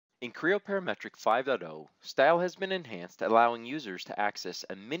In Creo 5.0, style has been enhanced, allowing users to access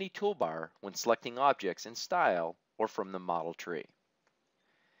a mini toolbar when selecting objects in style or from the model tree.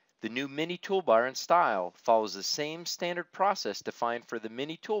 The new mini toolbar in style follows the same standard process defined for the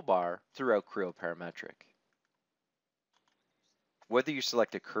mini toolbar throughout Creo Parametric. Whether you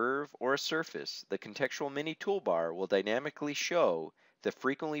select a curve or a surface, the contextual mini toolbar will dynamically show the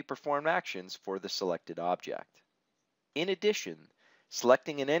frequently performed actions for the selected object. In addition,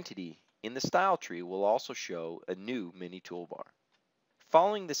 selecting an entity in the style tree will also show a new mini toolbar.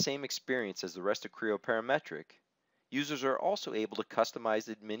 Following the same experience as the rest of Creo Parametric, users are also able to customize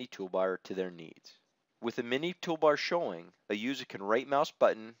the mini toolbar to their needs. With the mini toolbar showing, a user can right mouse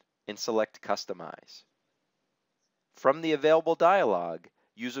button and select Customize. From the available dialog,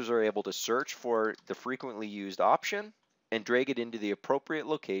 users are able to search for the frequently used option and drag it into the appropriate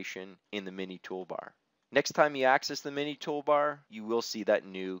location in the mini toolbar. Next time you access the mini toolbar, you will see that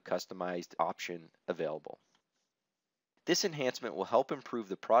new customized option available. This enhancement will help improve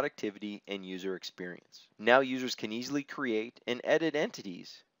the productivity and user experience. Now users can easily create and edit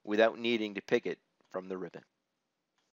entities without needing to pick it from the ribbon.